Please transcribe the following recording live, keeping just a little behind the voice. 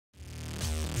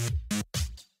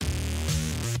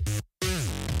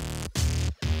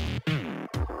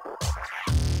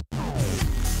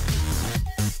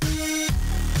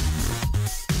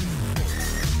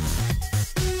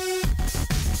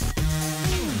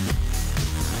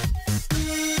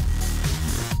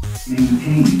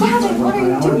Gavin, what are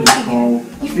you doing?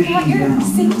 You've got your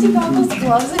safety goggles,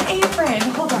 gloves, and apron.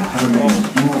 Hold on.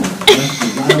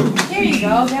 Here you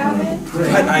go, Gavin.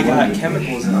 But I got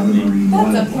chemicals on me.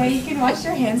 That's okay. You can wash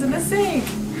your hands in the sink.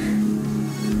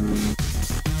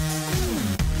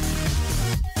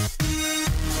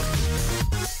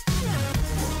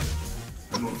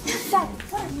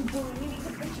 Seth, what are you doing? You need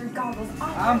to put your goggles on your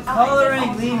eyes. I'm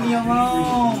coloring. Leave me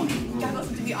alone. Goggles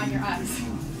need to be on your eyes.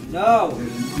 No.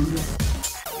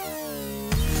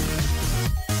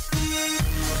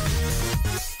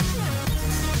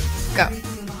 Go.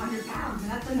 100 pounds.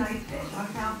 That's a nice fish. 1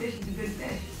 pound fish is a good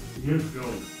fish.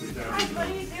 Guys, what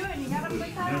are you doing? You gotta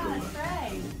put that on a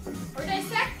tray. We're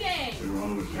dissecting.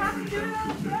 You have to do it on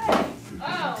a tray.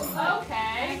 Oh,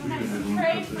 okay. Nice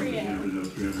tray for you.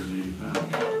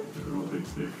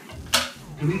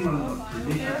 There we go.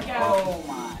 Oh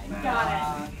my. Got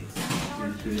it.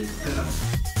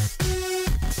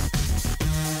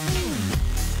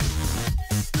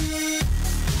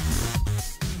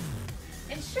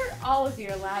 Ensure all of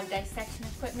your lab dissection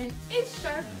equipment is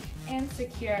sharp and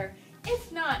secure.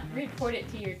 If not, report it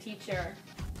to your teacher.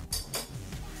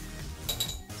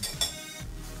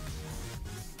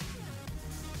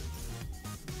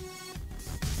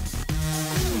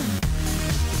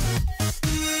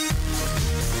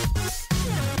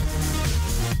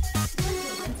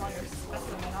 Rinse all your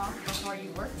specimen off before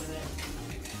you work with it.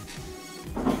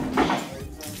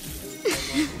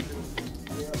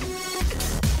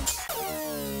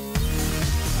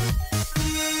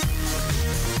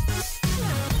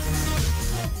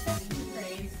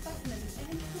 Specimens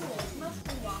and tools must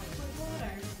be washed with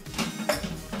water.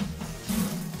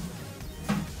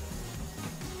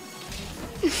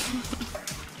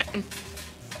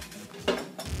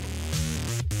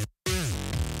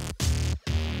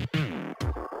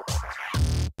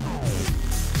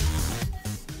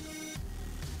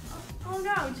 Oh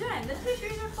no, Jen, the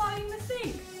tissues are clogging the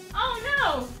sink. Oh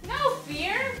no, no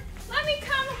fear. Let me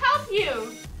come help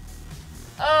you.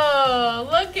 Oh,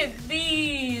 look at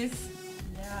these.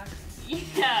 Yuck.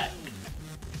 Yuck.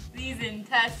 These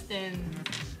intestines.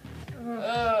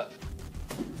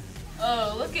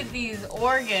 Oh, look at these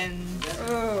organs.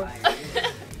 Oh.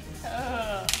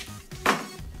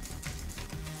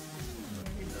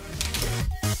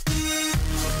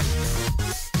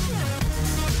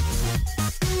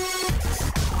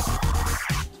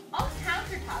 All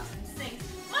countertops and sinks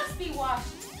must be washed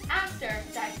after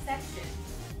dissection.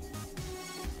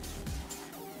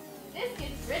 This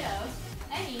gets rid of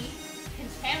any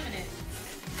contaminants.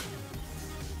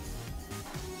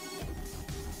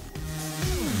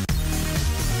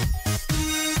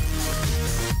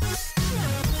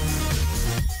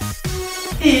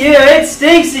 Yeah, it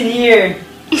stinks in here.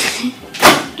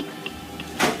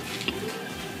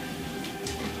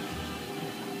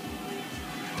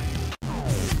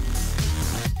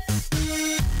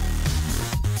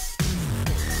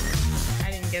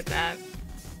 I didn't get that.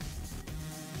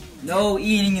 No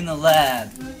eating in the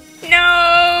lab.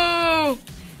 No!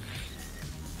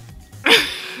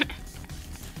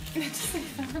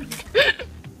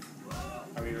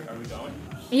 Are we going?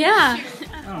 Yeah.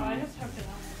 Oh.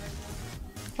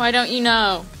 Why don't you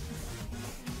know?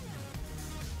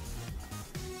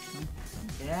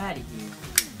 Get out of here.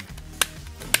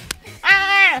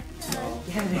 Ah!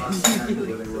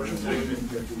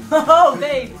 Oh,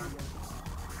 baby.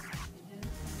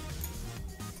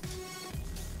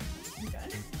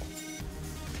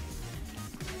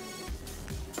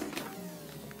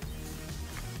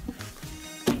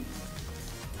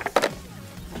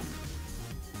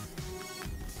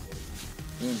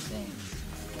 Insane.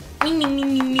 Ning, ning,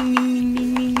 ning, ning, ning, ning, ning,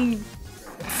 ning, ning, ning.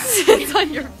 It's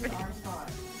on your face.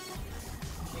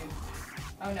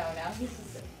 Oh no, now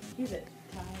he's a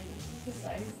tiny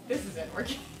size. This isn't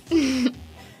working. Okay,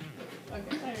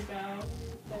 there we go.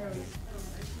 There we go.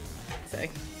 So,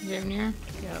 zoom near?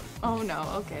 Yep. Oh no,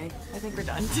 okay. I think we're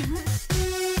done.